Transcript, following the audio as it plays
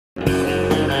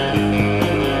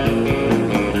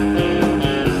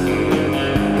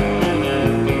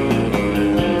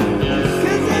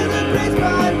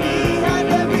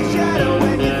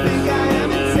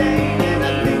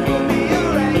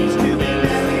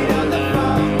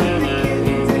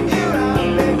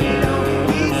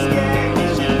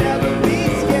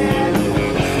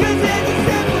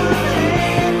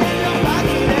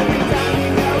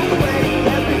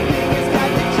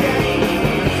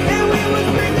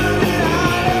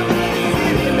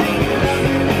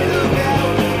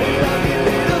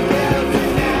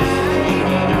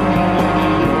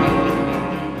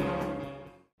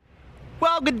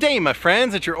Hey my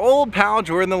friends, it's your old pal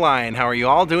Jordan the Lion. How are you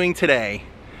all doing today?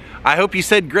 I hope you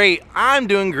said great. I'm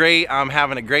doing great. I'm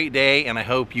having a great day and I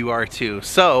hope you are too.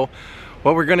 So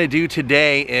what we're gonna do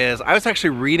today is, I was actually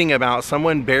reading about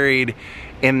someone buried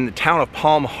in the town of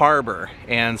Palm Harbor,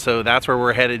 and so that's where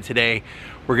we're headed today.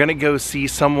 We're gonna go see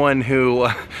someone who,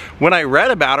 when I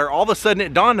read about her, all of a sudden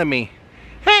it dawned on me,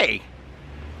 hey,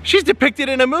 she's depicted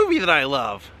in a movie that I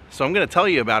love. So I'm gonna tell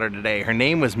you about her today. Her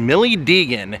name was MILLIE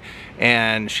Deegan,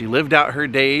 and she lived out her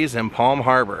days in Palm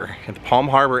Harbor, in the Palm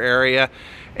Harbor area,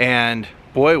 and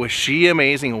boy was she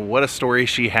amazing. What a story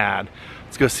she had.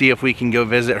 Let's go see if we can go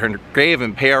visit her grave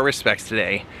and pay our respects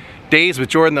today. Daze with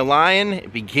Jordan the Lion,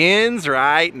 it begins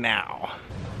right now.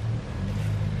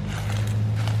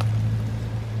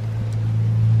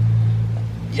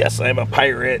 Yes, I'm a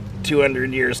pirate,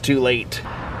 200 years too late.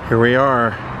 Here we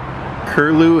are,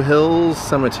 Curlew Hills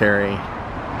Cemetery.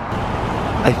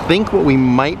 I think what we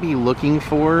might be looking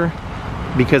for,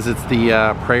 because it's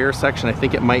the prayer section, I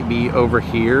think it might be over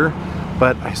here,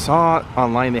 but I saw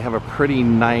online they have a pretty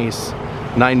nice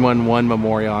 911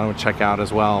 memorial I would check out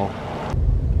as well.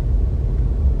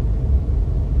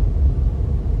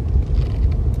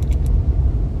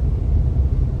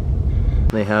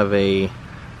 They have a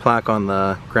plaque on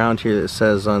the ground here that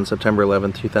says, on September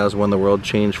 11th, 2001, the world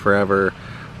changed forever.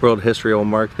 World history will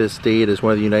mark this date as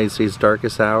one of the United States'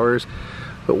 darkest hours,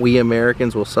 but we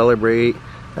Americans will celebrate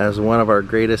as one of our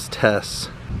greatest tests.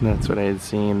 And that's what I had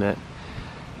seen that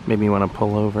made me want to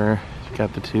pull over. You've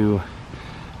got the two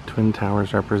twin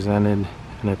towers represented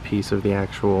and a piece of the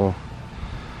actual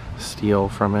steel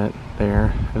from it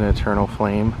there, an eternal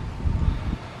flame.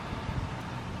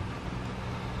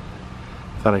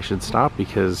 Thought I should stop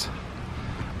because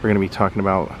we're going to be talking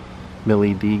about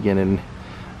MILLIE Deegan, and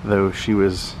though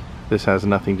this has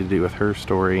nothing to do with her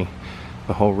story,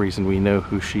 the whole reason we know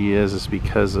who she is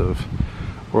because of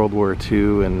World War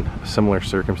II and a similar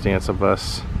circumstance of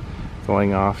us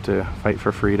going off to fight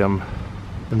for freedom.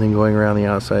 And then going around the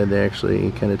outside, they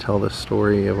actually kind of tell the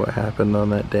story of what happened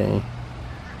on that day.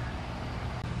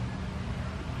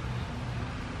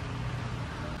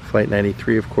 Flight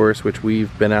 93, of course, which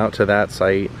we've been out to that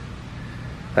site.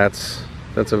 That's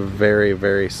a very,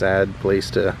 very sad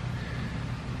place to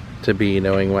be,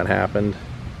 knowing what happened.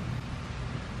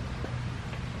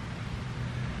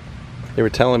 They were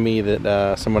telling me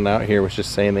that someone out here was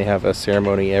just saying they have a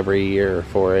ceremony every year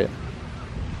for it.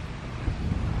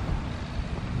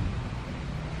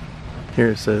 Here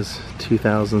it says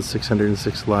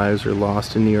 2,606 lives were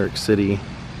lost in New York City,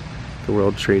 the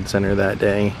World Trade Center, that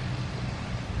day.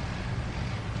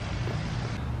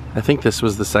 I think this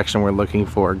was the section we're looking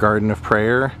for. Garden of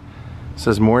Prayer. It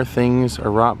says more things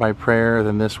are wrought by prayer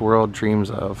than this world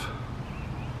dreams of.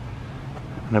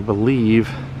 And I believe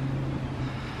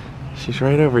she's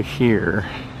right over here.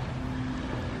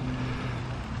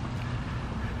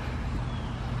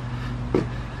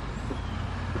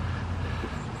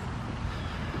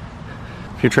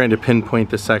 If you're trying to pinpoint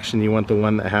the section, you want the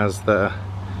one that has the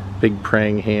big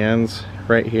praying hands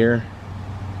right here.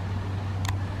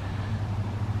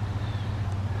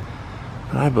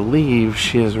 I believe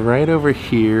she is right over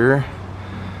here.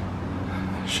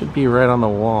 Should be right on the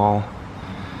wall.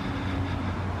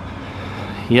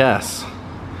 Yes.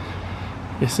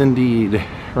 Yes indeed.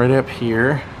 Right up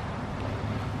here.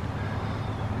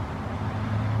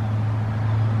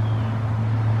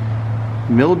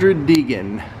 Mildred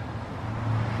Deegan.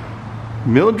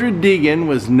 Mildred Deegan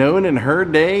was known in her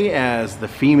day as the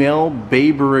female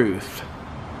Babe Ruth.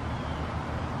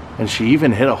 And she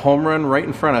even hit a home run right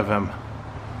in front of him.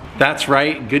 That's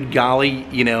right, good golly,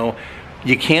 you know,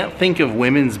 you can't think of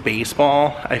women's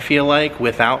baseball, I feel like,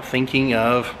 without thinking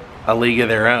of A League of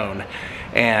Their Own.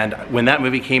 And when that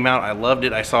movie came out, I loved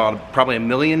it. I saw it probably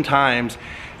 1,000,000 times.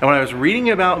 And when I was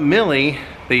reading about Millie,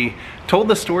 they told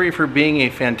the story of her being a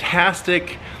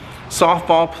fantastic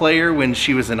softball player when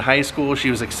she was in high school. She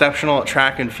was exceptional at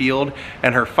track and field,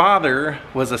 and her father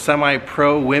was a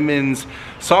semi-pro women's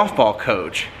softball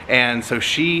coach, and so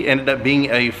she ended up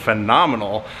being a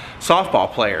phenomenal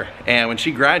softball player. And when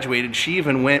she graduated, she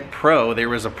even went pro. There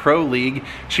was a pro league.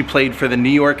 She played for the New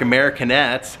York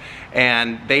Americanettes,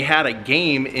 and they had a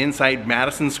game inside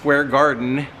Madison Square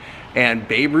Garden, and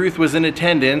Babe Ruth was in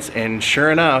attendance, and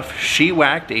sure enough, she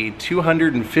whacked a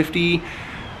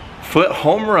 250-foot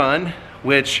home run,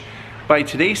 which by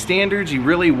today's standards you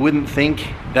really wouldn't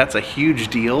think that's a huge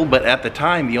deal, but at the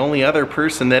time the only other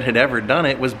person that had ever done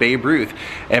it was Babe Ruth.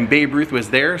 And Babe Ruth was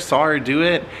there, saw her do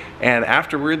it, and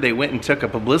afterward they went and took a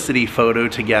publicity photo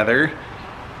together.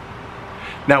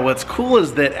 Now what's cool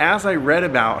is that as I read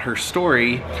about her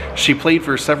story, she played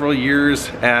for several years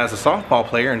as a softball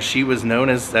player, and she was known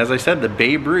as I said, the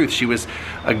Babe Ruth. She was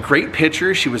a great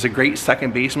pitcher, she was a great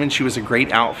second baseman, she was a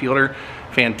great outfielder,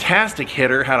 fantastic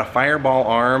hitter, had a fireball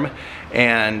arm,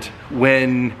 and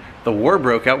when the war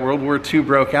broke out, World War II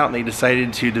broke out, and they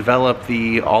decided to develop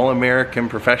the All-American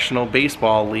Professional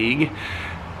Baseball League,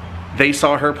 they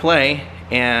saw her play,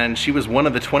 and she was one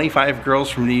of the 25 girls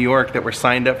from New York that were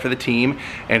signed up for the team,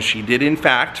 and she did in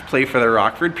fact play for the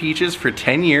Rockford Peaches for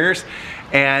 10 years.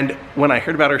 And when I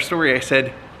heard about her story, I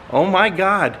said, oh my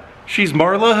God, she's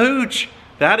Marla Hooch.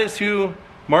 That is who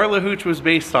Marla Hooch was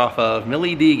based off of,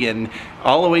 Millie Deegan,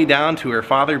 all the way down to her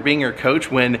father being her coach.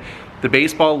 When the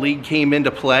baseball league came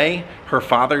into play, her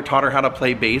father taught her how to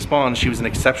play baseball, and she was an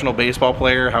exceptional baseball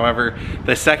player. However,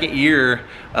 the second year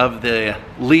of the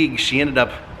league, she ended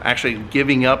up actually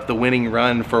giving up the winning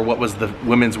run for what was the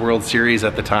Women's World Series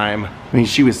at the time. I mean,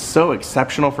 she was so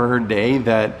exceptional for her day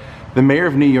that the mayor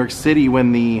of New York City,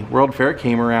 when the World Fair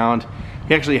came around,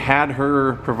 he actually had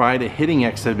her provide a hitting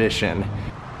exhibition.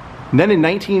 And then in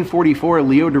 1944,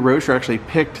 Leo DeRocher actually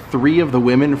picked 3 of the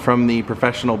women from the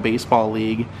Professional Baseball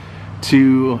League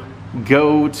to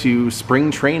go to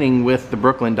spring training with the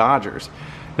Brooklyn Dodgers.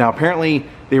 Now apparently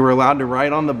they were allowed to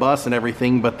ride on the bus and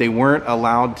everything, but they weren't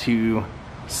allowed to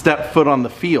step foot on the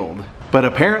field. But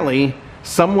apparently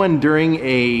someone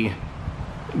during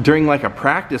like a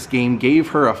practice game gave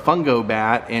her a fungo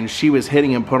bat, and she was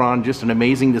hitting and put on just an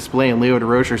amazing display. And Leo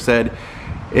DeRocher said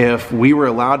if we were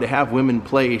allowed to have women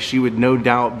play, she would no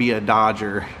doubt be a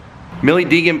Dodger. Millie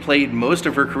Deegan played most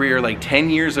of her career, like 10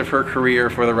 years of her career,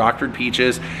 for the Rockford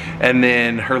Peaches, and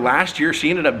then her last year she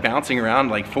ended up bouncing around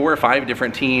like 4 or 5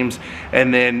 different teams,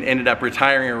 and then ended up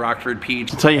retiring at Rockford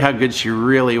Peach. I'll tell you how good she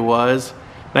really was.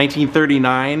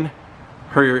 1939,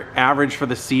 her average for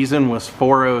the season was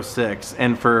 .406,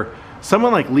 and for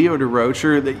someone like Leo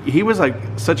DeRocher, he was like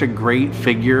such a great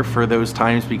figure for those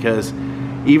times, because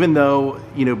even though,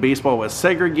 you know, baseball was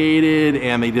segregated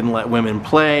and they didn't let women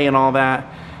play and all that,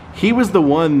 he was the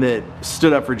one that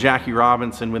stood up for Jackie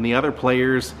Robinson when the other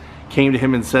players came to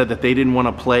him and said that they didn't want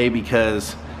to play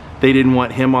because they didn't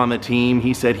want him on the team.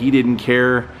 He said he didn't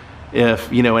care if,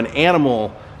 you know, an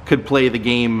animal could play the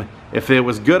game. If it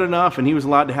was good enough and he was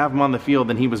allowed to have him on the field,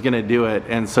 then he was going to do it.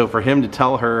 And so for him to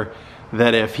tell her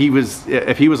that if he was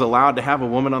allowed to have a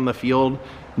woman on the field,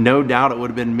 no doubt it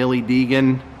would have been Millie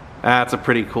Deegan. That's a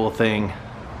pretty cool thing.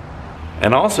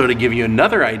 And also, to give you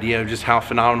another idea of just how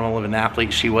phenomenal of an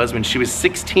athlete she was, when she was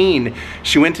 16,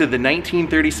 she went to the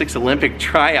 1936 Olympic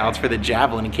tryouts for the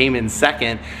javelin and came in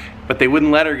second, but they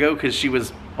wouldn't let her go because she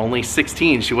was only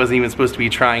 16. She wasn't even supposed to be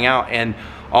trying out. And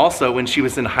also, when she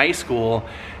was in high school,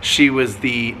 she was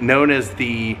known as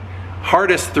the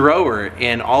hardest thrower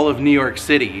in all of New York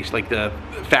City, like the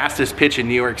fastest pitch in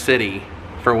New York City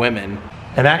for women.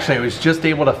 And actually, I was just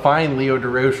able to find Leo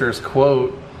DeRocher's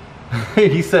quote.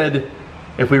 He said,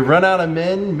 "If we run out of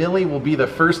men, Millie will be the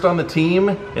first on the team,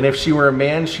 and if she were a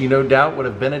man, she no doubt would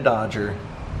have been a Dodger."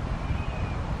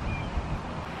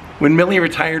 When Millie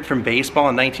retired from baseball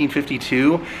in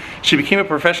 1952, she became a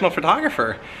professional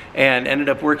photographer and ended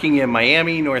up working in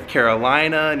Miami, North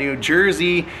Carolina, New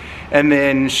Jersey, and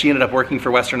then she ended up working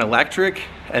for Western Electric.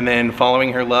 And then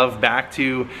following her love back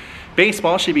to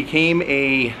baseball, she became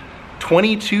a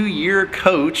 22-year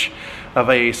coach of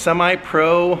a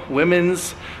semi-pro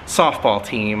women's softball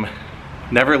team,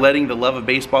 never letting the love of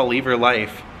baseball leave her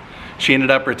life. She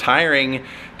ended up retiring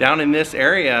down in this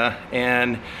area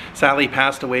and sadly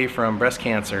passed away from breast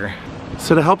cancer.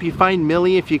 So to help you find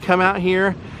Millie, if you come out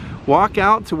here, walk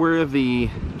out to where the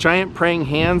giant praying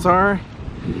hands are,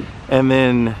 and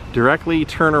then directly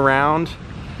turn around,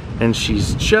 and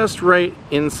she's just right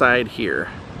inside here.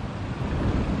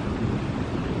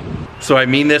 So I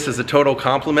mean this as a total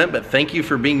compliment, but thank you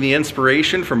for being the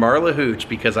inspiration for Marla Hooch,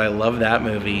 because I love that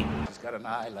movie. She's got an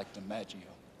eye like DiMaggio.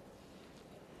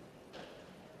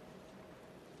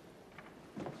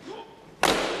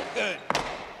 Good,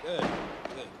 good,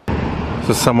 good.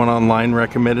 So someone online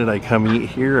recommended I come eat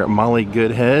here at Molly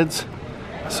Goodhead's,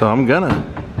 so I'm gonna.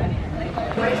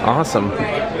 Awesome.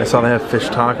 I saw they have fish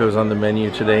tacos on the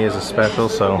menu today as a special,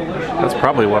 so that's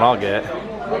probably what I'll get.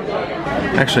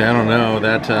 Actually, I don't know,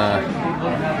 that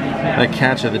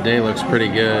catch of the day looks pretty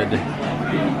good.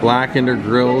 Blackened or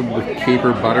grilled with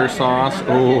caper butter sauce.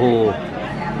 Oh.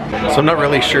 So I'm not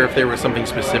really sure if there was something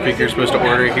specific you're supposed to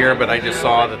order here, but I just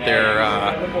saw that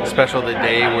they're special of the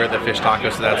day were the fish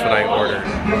tacos, so that's what I ordered.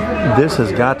 This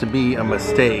has got to be a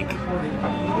mistake.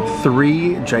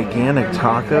 3 gigantic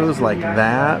tacos like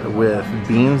that with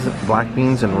beans, black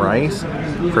beans and rice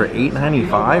for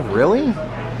 $8.95? Really?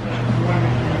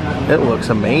 It looks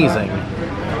amazing.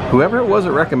 Whoever it was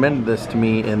that recommended this to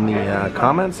me in the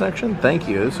comment section, thank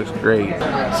you. This looks great.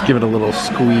 Let's give it a little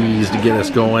squeeze to get us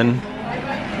going.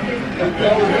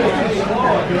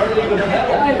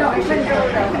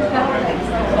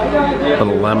 Put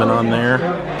a lemon on there.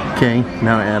 Okay,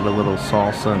 now add a little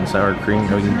salsa and sour cream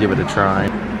so we can give it a try.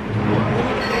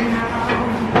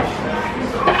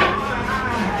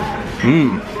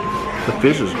 Mmm, the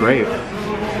fish is great.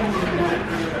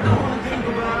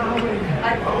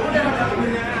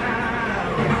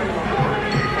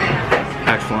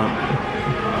 Excellent.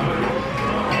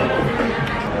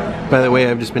 By the way,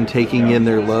 I've just been taking in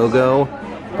their logo.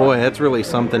 Boy, that's really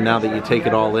something now that you take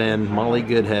it all in. Molly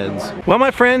Goodheads. Well,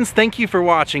 my friends, thank you for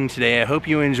watching today. I hope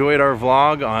you enjoyed our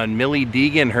vlog on Millie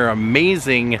Deegan, her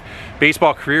amazing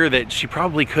baseball career that she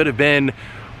probably could have been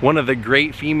one of the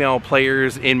great female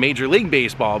players in Major League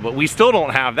Baseball, but we still don't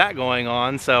have that going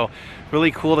on, so really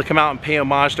cool to come out and pay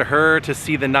homage to her, to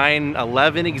see the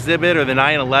 9/11 exhibit or the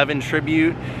 9/11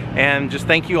 tribute, and just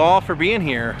thank you all for being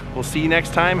here. We'll see you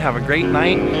next time. Have a great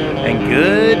night, and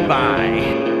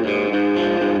goodbye.